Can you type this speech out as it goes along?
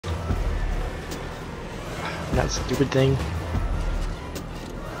That stupid thing.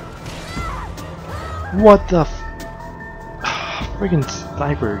 What the friggin'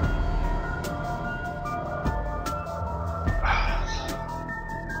 sniper.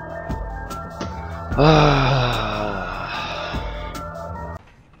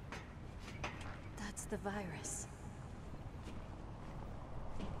 That's the virus.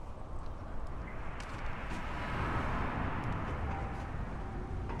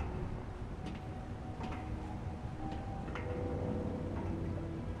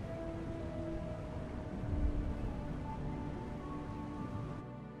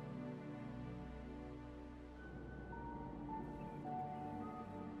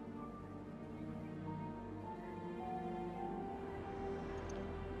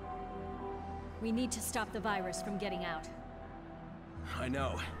 We need to stop the virus from getting out. I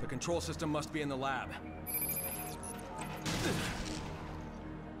know. The control system must be in the lab.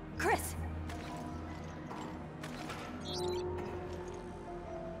 Chris!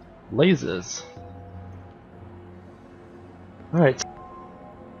 Lasers. Alright.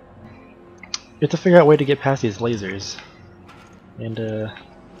 You have to figure out a way to get past these lasers. And, what are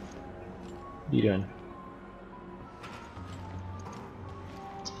you doing?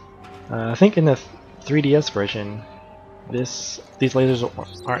 I think in the 3DS version, these lasers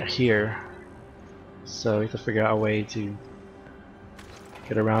aren't here, so you have to figure out a way to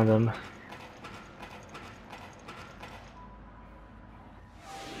get around them.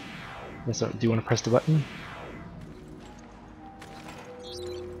 So, do you want to press the button?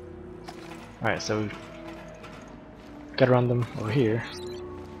 Alright, so get around them over here.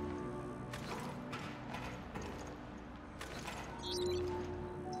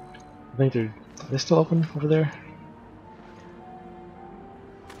 I think they're still open over there.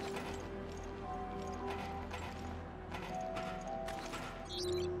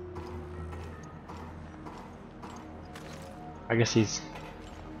 I guess he's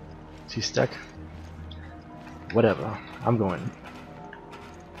stuck. Whatever. I'm going.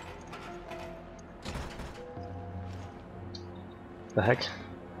 The heck?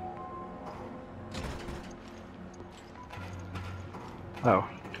 Oh.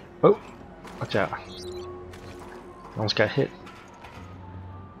 Oh! Watch out. Almost got hit.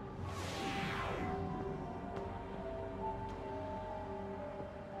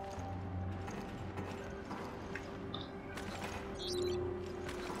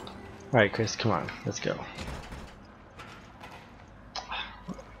 Alright, Chris, come on. Let's go.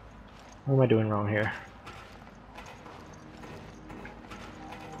 What am I doing wrong here?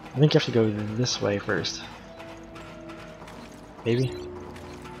 I think you have to go this way first. Maybe?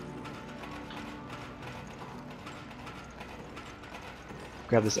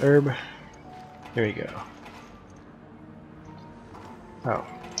 Grab this herb. There we go. Oh.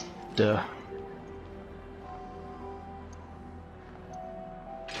 Duh.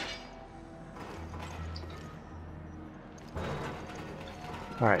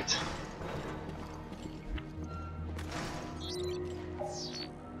 Alright.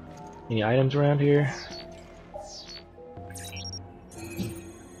 Any items around here?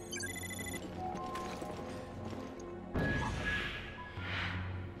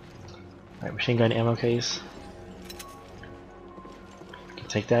 Alright, machine gun ammo case. Can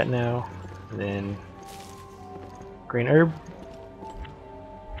take that now. And then green herb.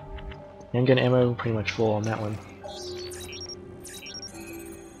 Handgun ammo pretty much full on that one.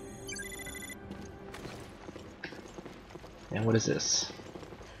 And what is this?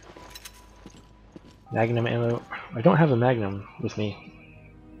 Magnum ammo. I don't have a Magnum with me.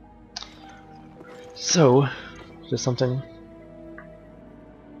 So, just something.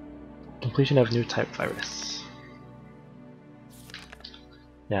 Completion of new type virus.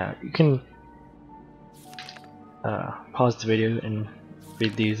 Yeah, you can pause the video and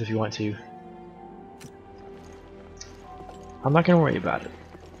read these if you want to. I'm not gonna worry about it.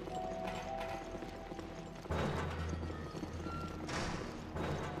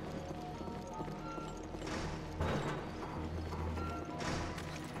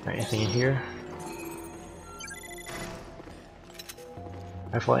 Alright, anything in here?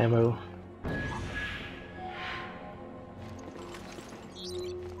 Rifle ammo.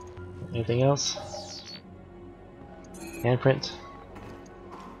 Anything else? Handprint.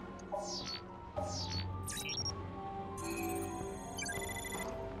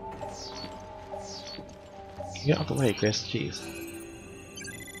 Get out the way, Chris. Jeez.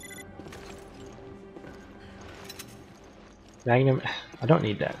 Magnum. I don't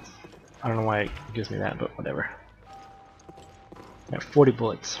need that. I don't know why it gives me that, but whatever. I got 40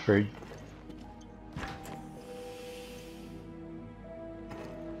 bullets for.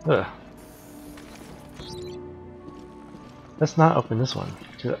 Ugh. Let's not open this one,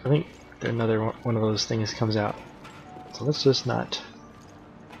 because I think another one of those things comes out. So let's just not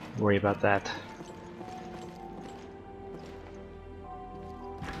worry about that.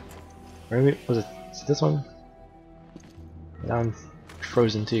 Or maybe, was it this one? Now I'm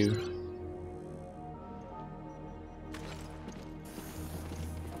frozen too.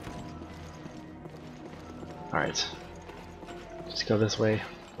 Alright. Just go this way.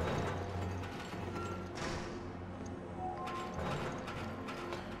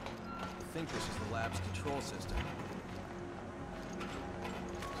 I think this is the lab's control system.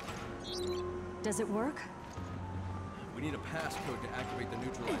 Does it work? We need a passcode to activate the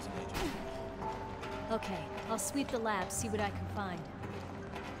neutralizing agent. Okay, I'll sweep the lab, see what I can find.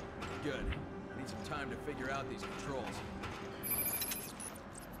 Good. We need some time to figure out these controls.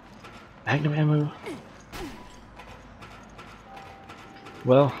 Magnum ammo.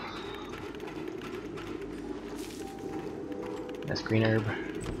 Well, that's green herb.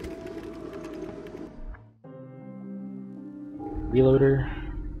 Reloader.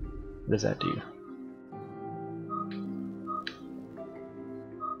 What does that do?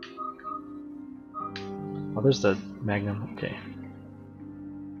 Oh, there's the Magnum. Okay.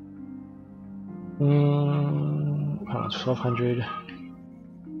 Hold on, 1200.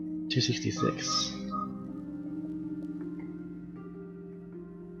 266.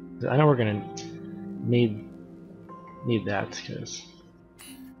 I know we're gonna need that because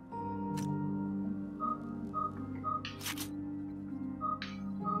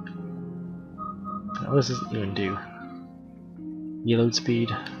what does this even do? Reload speed.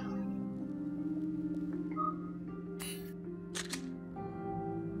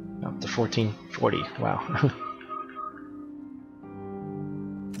 Up to 1440. Wow.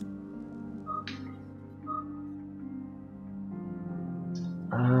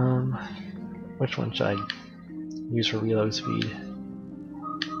 Which one should I use for reload speed?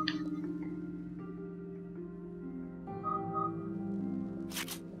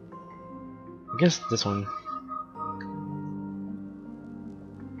 I guess this one.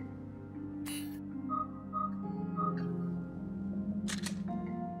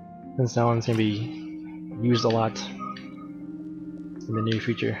 Since that one's gonna be used a lot in the near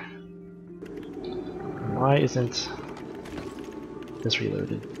future. Why isn't this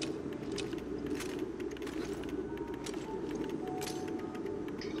reloaded?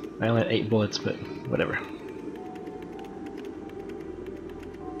 I only had 8 bullets, but whatever.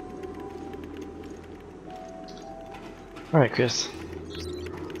 Alright, Chris.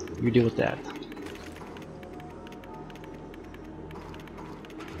 You deal with that.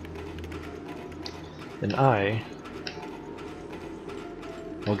 Then I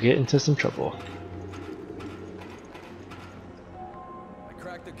will get into some trouble. I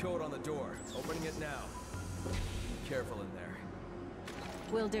cracked the code on the door. Opening it now. Be careful in there.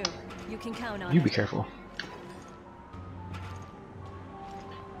 Will do. You can count on You it. be careful.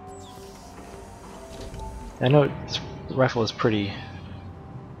 I know this rifle is pretty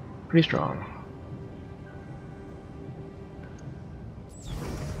strong.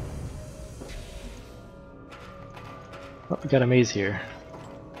 Oh, we got a maze here.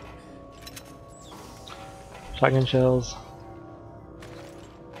 Shotgun shells.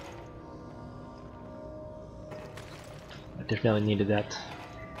 I definitely needed that.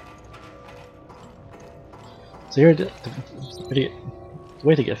 So here, the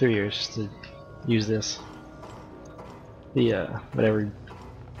way to get through here is just to use this. The whatever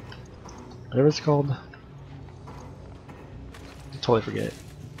it's called. I totally forget it.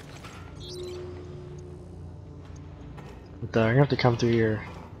 But I'm gonna have to come through here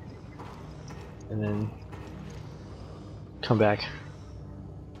and then come back.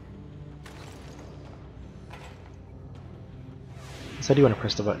 So I do want to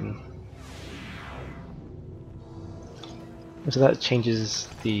press the button. So that changes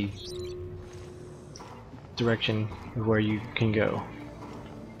the direction of where you can go.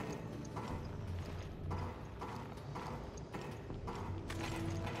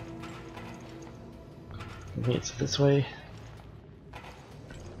 I think it's this way.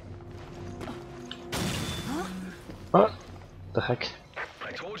 What the heck?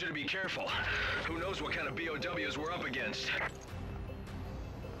 I told you to be careful. Who knows what kind of BOWs we're up against.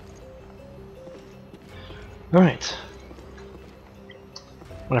 Alright.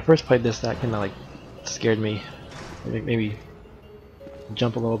 When I first played this, that kinda like scared me. Maybe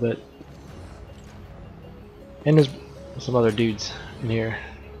jump a little bit. And there's some other dudes in here,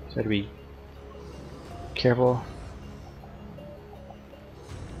 so I have to be careful.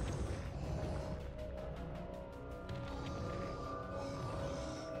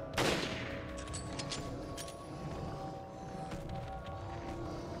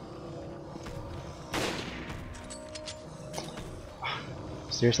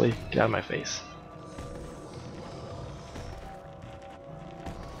 Seriously? Get out of my face.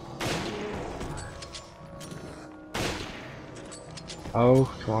 Oh,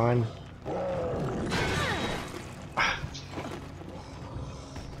 come on.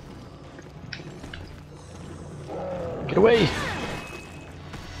 Get away!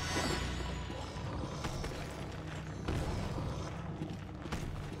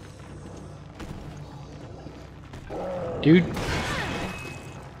 Dude.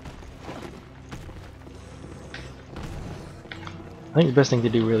 I think the best thing to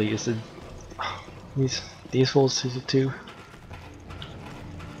do really is to these fools too.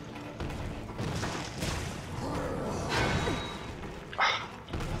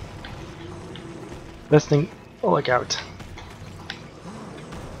 Best thing, oh look out.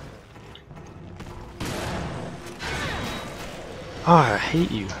 Ah, I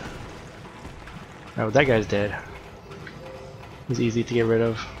hate you. Oh, that guy's dead. He's easy to get rid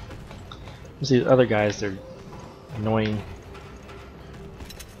of. These other guys, they're annoying.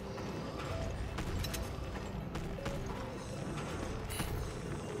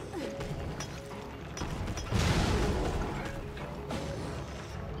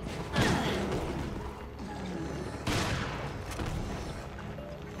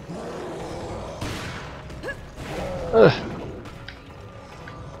 Ugh.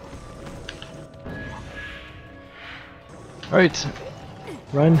 Alright,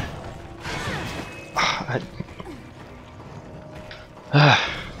 run.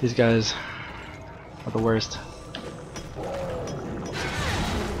 These guys are the worst.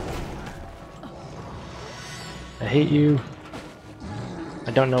 I hate you.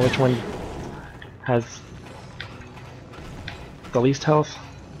 I don't know which one has the least health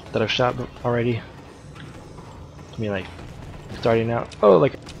that I've shot already. I mean, like, starting out. Oh,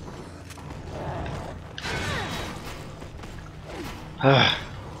 like. I'm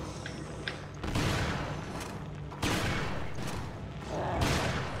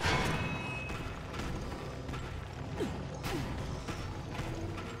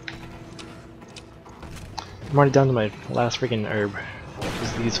already down to my last freaking herb.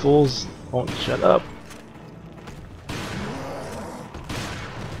 Because these fools won't shut up.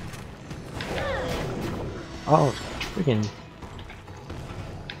 Oh, freaking.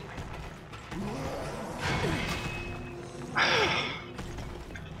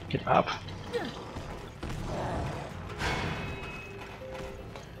 Get up.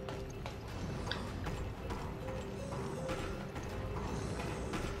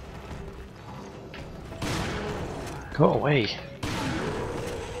 Go away.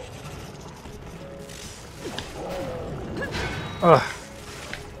 Ugh.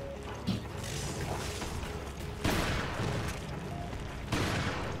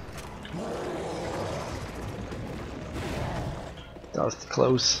 That was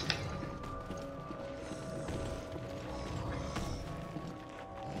close.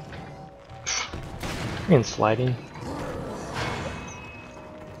 And sliding.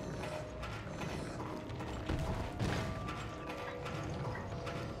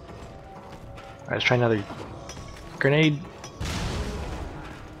 Alright, let's try another grenade.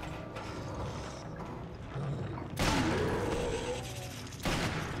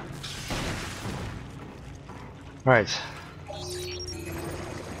 Alright.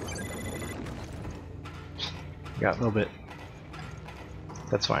 Got a little bit.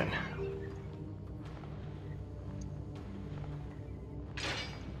 That's fine.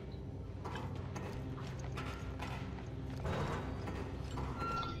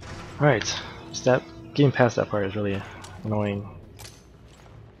 Alright. That getting past that part is really annoying.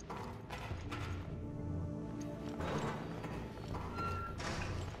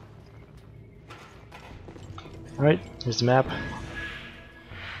 Alright, here's the map.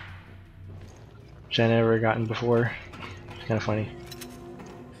 Which I never gotten before. It's kinda funny.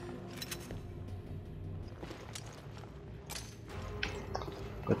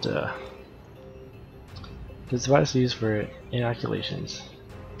 But this device is used for inoculations.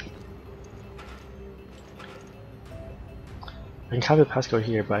 I can copy the passcode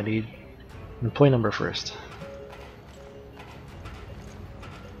here, but I need an employee number first.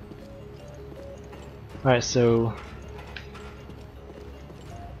 Alright, so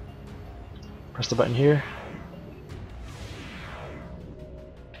press the button here.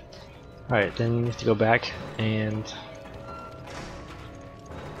 Alright, then you have to go back and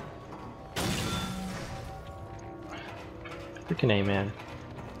freaking A, man.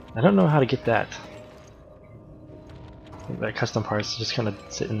 I don't know how to get that. That custom parts just kind of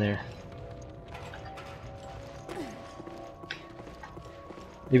sitting there.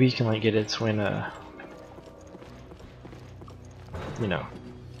 Maybe you can like get it when you know,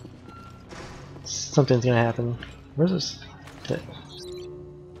 something's gonna happen. Where's this?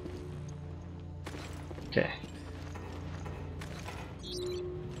 Okay.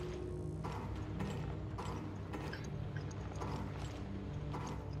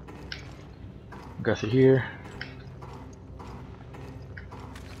 Go through here.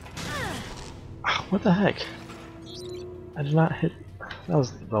 What the heck? I did not hit. That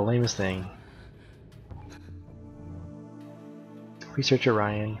was the lamest thing. Researcher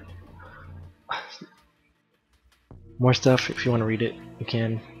Ryan. More stuff if you want to read it, you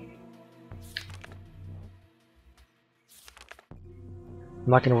can. I'm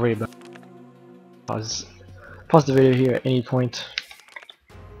not going to worry about pause the video here at any point,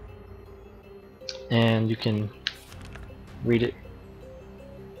 and you can read it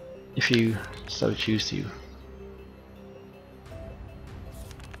if you so choose to.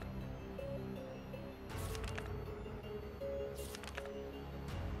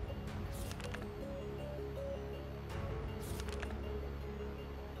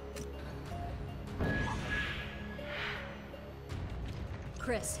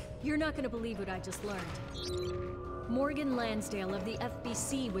 Chris, you're not gonna believe what I just learned. Morgan Lansdale of the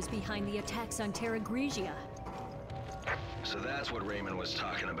FBC was behind the attacks on Terra Grigia. So that's what Raymond was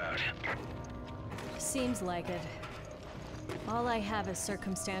talking about. Seems like it. All I have is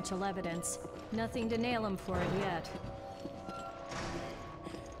circumstantial evidence. Nothing to nail him for it yet.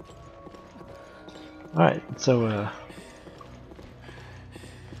 Alright, so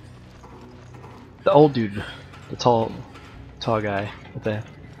the old dude, the tall guy with the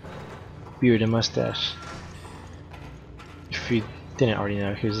beard and mustache. If you didn't already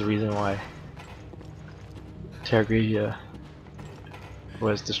know, here's the reason why Terra Grigia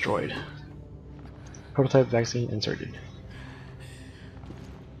was destroyed. Prototype vaccine inserted.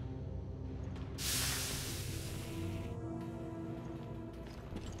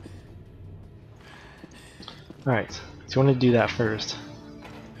 Alright, so you want to do that first.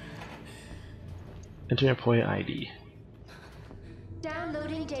 Enter employee ID.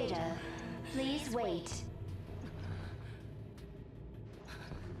 Downloading data. Please wait.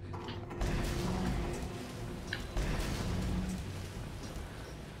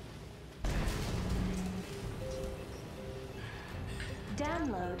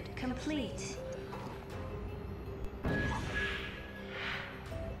 Download complete.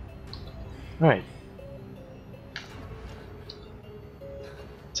 Alright.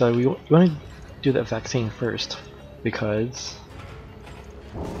 So we want to do that vaccine first because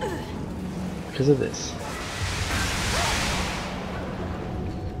of this.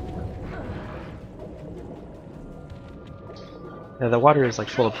 Yeah, the water is like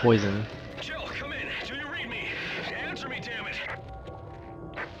full of poison. Jill, come in. Do you read me? Answer me, damn it.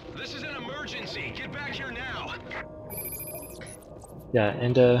 This is an emergency. Get back here now. Yeah,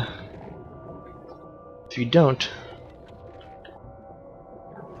 and if you don't,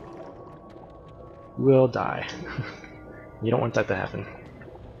 you will die. You don't want that to happen.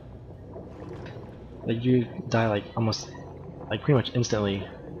 Like you die like almost, like pretty much instantly.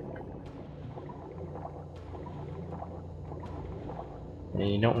 And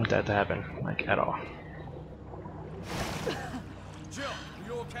you don't want that to happen, like at all. Jill,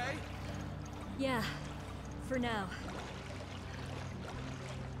 you okay? Yeah, for now.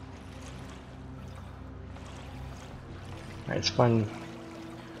 Alright, it's fun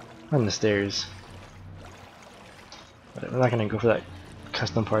on the stairs. But we're not gonna go for that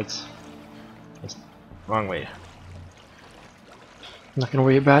custom parts. It's the wrong way. I'm not gonna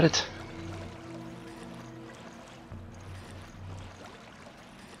worry about it.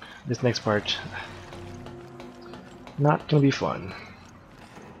 This next part, not gonna be fun.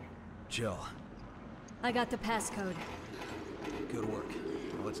 Jill, I got the passcode. good work.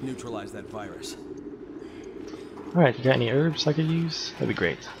 Now let's neutralize that virus. Alright, you got any herbs I could use? That'd be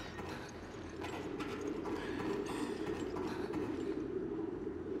great.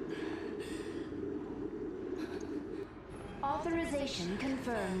 Authorization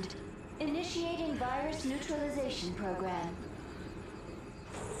confirmed. Initiating virus neutralization program.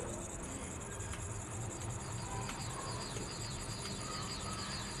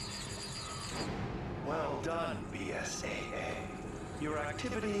 Well done, BSAA. Your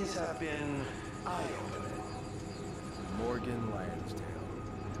activities have been eye-opening. Morgan Lansdale.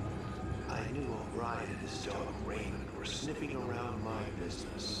 I knew O'Brien and his dog Raymond were sniffing around my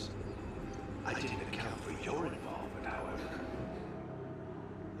business. I didn't account for your involvement, however.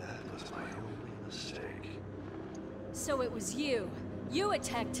 That was my only mistake. So it was you. You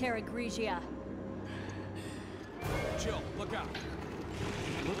attacked Terra Grigia. Jill, look out.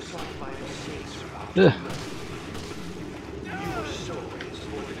 Looks like my mistakes are out. Ugh. You were so raised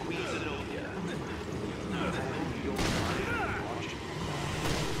for the Queen Zenobia.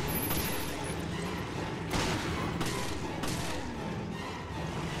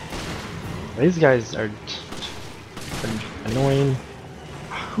 These guys are annoying.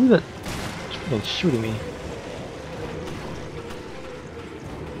 Who the freaking shooting me?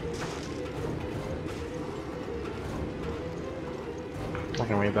 Not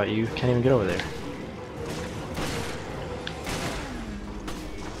gonna worry about you. Can't even get over there.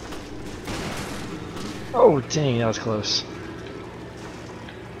 Oh dang, that was close.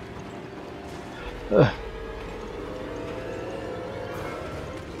 Ugh.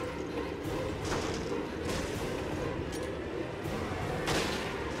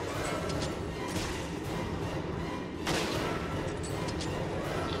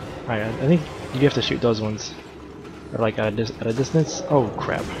 Alright, I think you have to shoot those ones. Or like at a distance. Oh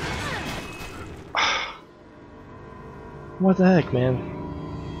crap. What the heck, man?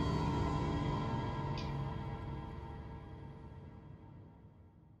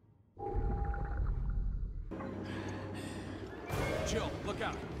 Jill, look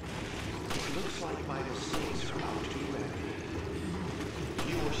out. Looks like my mistakes are about to be remedied.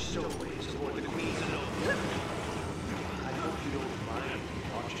 You are stowaways aboard the Queen's Zenobia. I hope you don't mind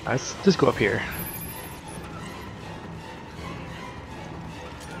watching. Let's just go up here.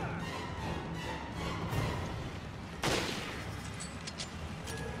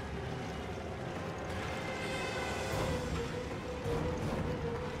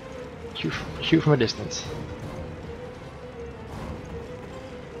 Shoot from a distance.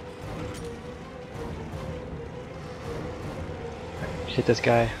 Hit this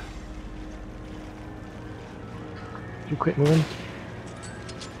guy. You quit moving?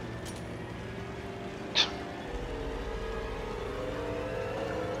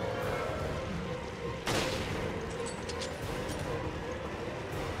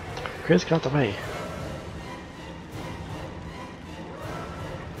 Chris, get out the way.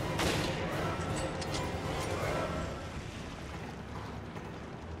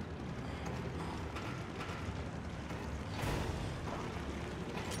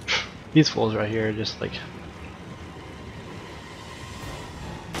 These fools right here are just like...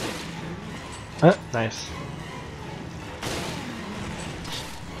 nice.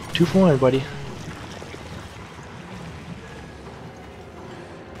 2 for 1, buddy.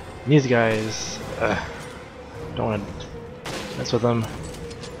 These guys... don't want to mess with them.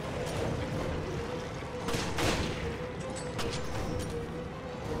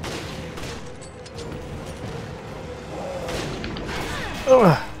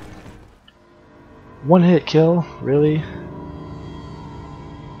 Ugh. 1 hit kill? Really?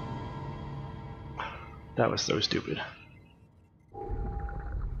 That was so stupid.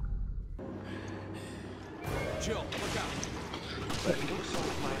 Jill, look out. It looks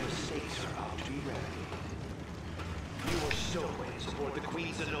like my mistakes are about to be remedied. You are stowaways aboard the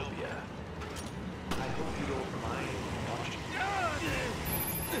Queen's Zenobia. I hope you don't mind watching.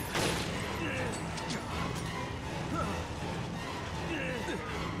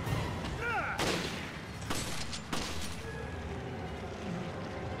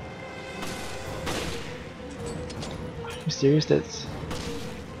 Are you serious?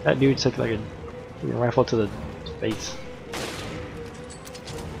 That dude took like a rifle to the face.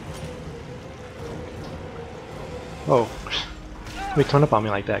 Oh, we turn up on me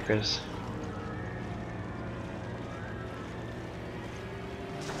like that, Chris.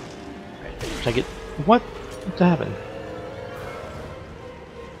 Should I get what? What happened?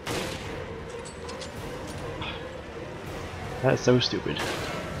 That's so stupid.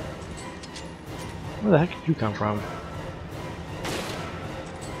 Where the heck did you come from?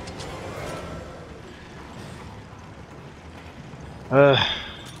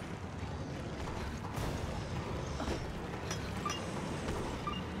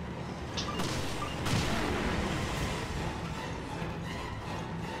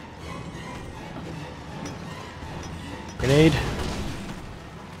 Grenade.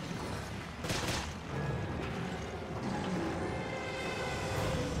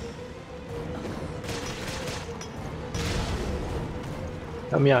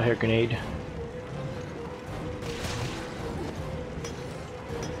 Help me out here, grenade.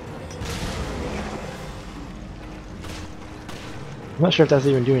 I'm not sure if that's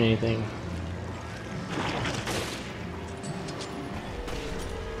even doing anything.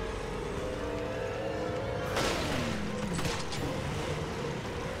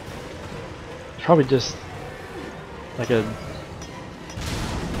 It's probably just like a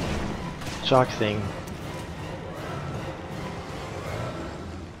shock thing.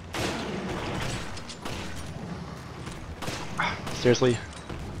 Seriously?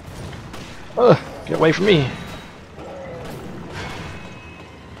 Ugh, get away from me!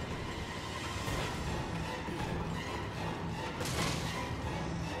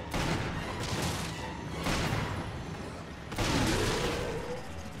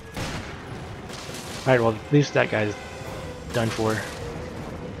 Alright, well at least that guy's done for.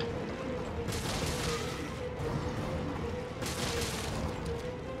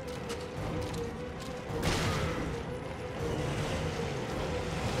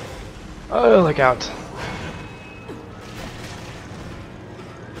 Oh, look out.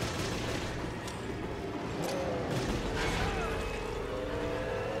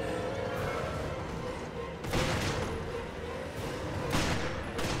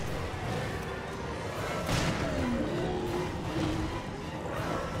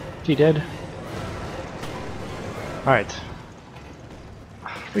 Is he dead? Alright.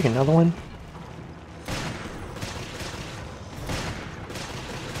 Freaking another one?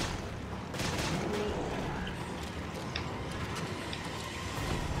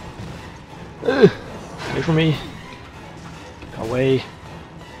 Ugh. Away from me. Away.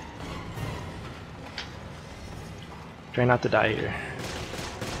 Try not to die here.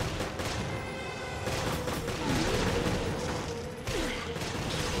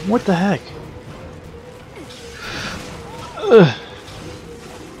 What the heck? Ugh.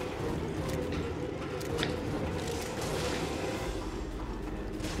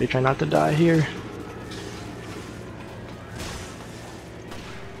 They try not to die here.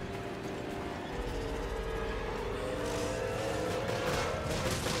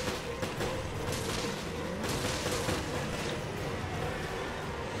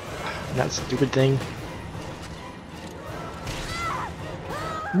 That stupid thing.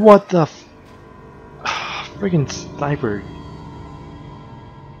 What the f- friggin' sniper.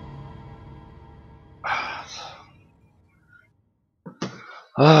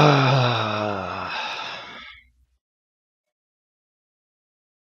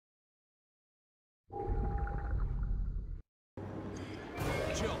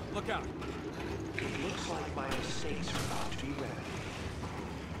 Jill, look out. Looks like my mistakes are about to be remedied.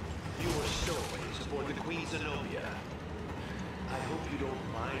 You were stowaways aboard the Queen Zenobia. I hope you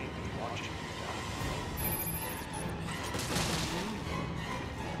don't mind me watching you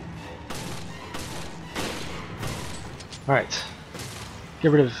now. Alright.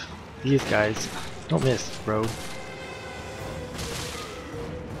 Get rid of these guys. Don't miss, bro.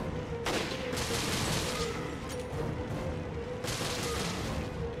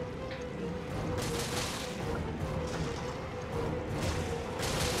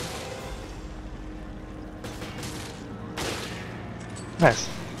 Nice.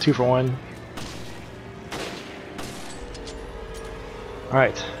 2 for 1.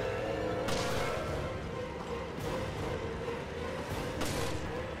 Alright.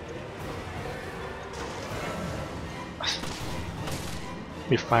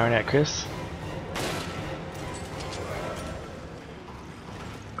 Be firing at Chris.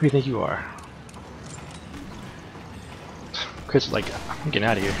 Who do you think you are? Chris is like, I'm getting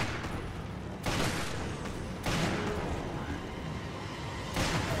out of here.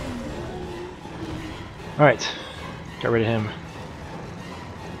 Alright, got rid of him.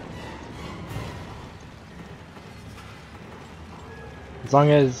 As long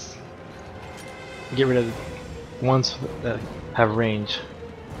as you get rid of the ones that have range,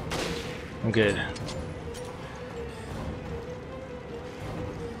 I'm good.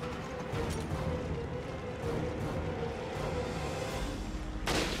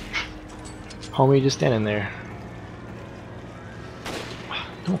 Homie just standing there.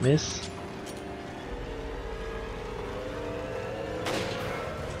 Don't miss.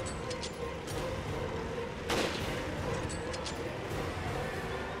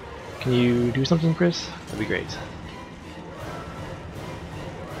 Can you do something, Chris? That'd be great.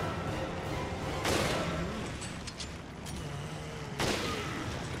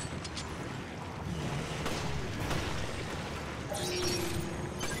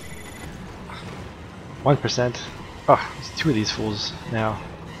 %. Oh, there's 2 of these fools now.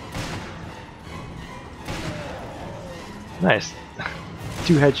 Nice.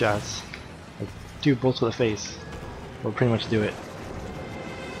 2 headshots. Like 2 bolts to the face. Will pretty much do it.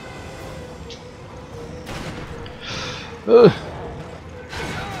 Ugh.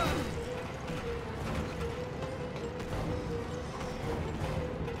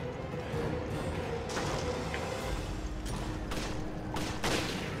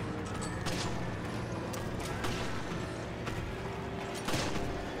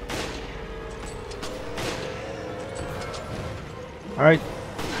 Alright,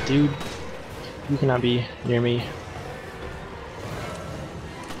 dude, you cannot be near me.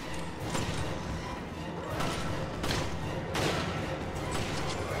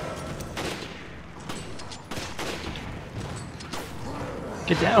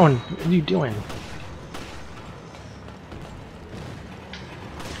 Get down! What are you doing?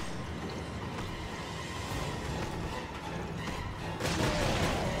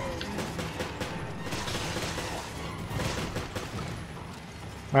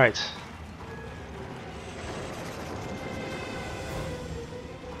 Alright.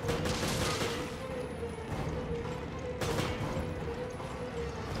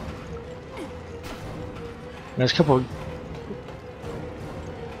 There's a couple of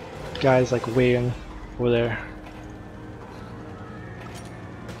guys like waiting over there.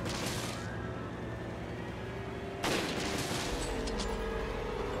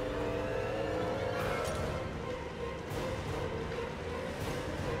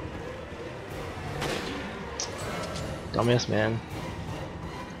 Dumbass man.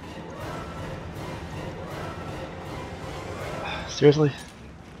 Seriously?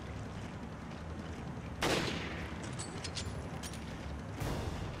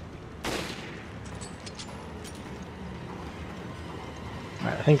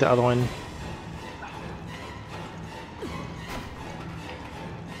 Alright, I think the other one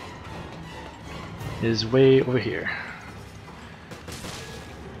is way over here.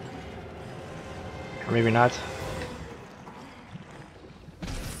 Or maybe not.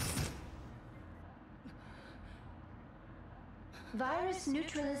 Virus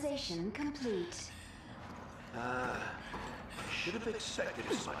neutralization complete. Should have expected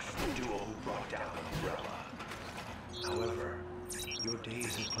as much from the duo who brought down Umbrella. However, your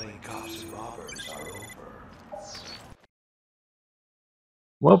days of playing cops and robbers are over.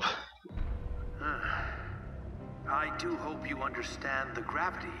 Whoop. I do hope you understand the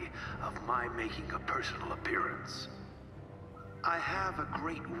gravity of my making a personal appearance. I have a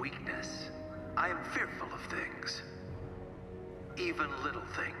great weakness. I am fearful of things. Even little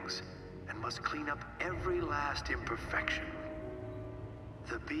things, and must clean up every last imperfection.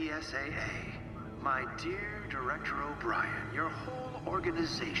 The BSAA, my dear Director O'Brien, your whole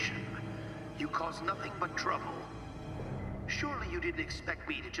organization, you cause nothing but trouble. Surely you didn't expect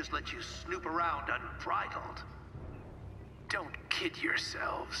me to just let you snoop around unbridled. Don't kid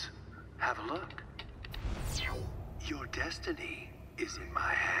yourselves. Have a look. Your destiny is in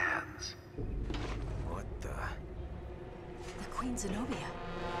my hands. What the? The Queen Zenobia.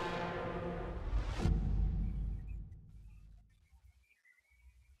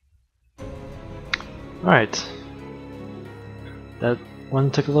 Alright. That one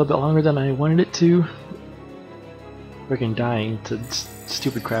took a little bit longer than I wanted it to. Freaking dying to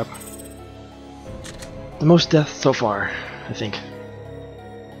stupid crap. The most deaths so far, I think.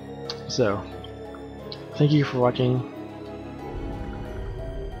 So, thank you for watching.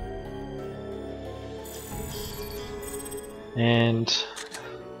 And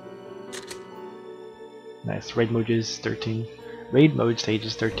nice, raid mode is 13. Raid mode stage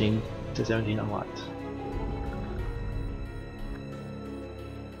is 13 to 17 unlocked.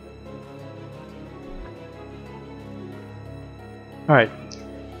 Alright,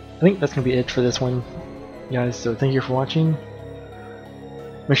 I think that's gonna be it for this one, guys. So thank you for watching.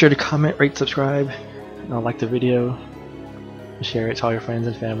 Make sure to comment, rate, subscribe, and like the video, and share it to all your friends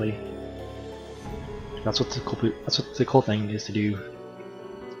and family. That's what the cool thing is to do.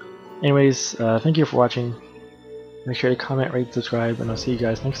 Anyways, thank you for watching. Make sure to comment, rate, subscribe, and I'll see you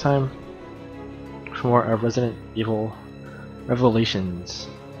guys next time for more of Resident Evil Revelations.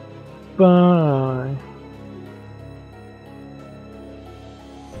 Bye!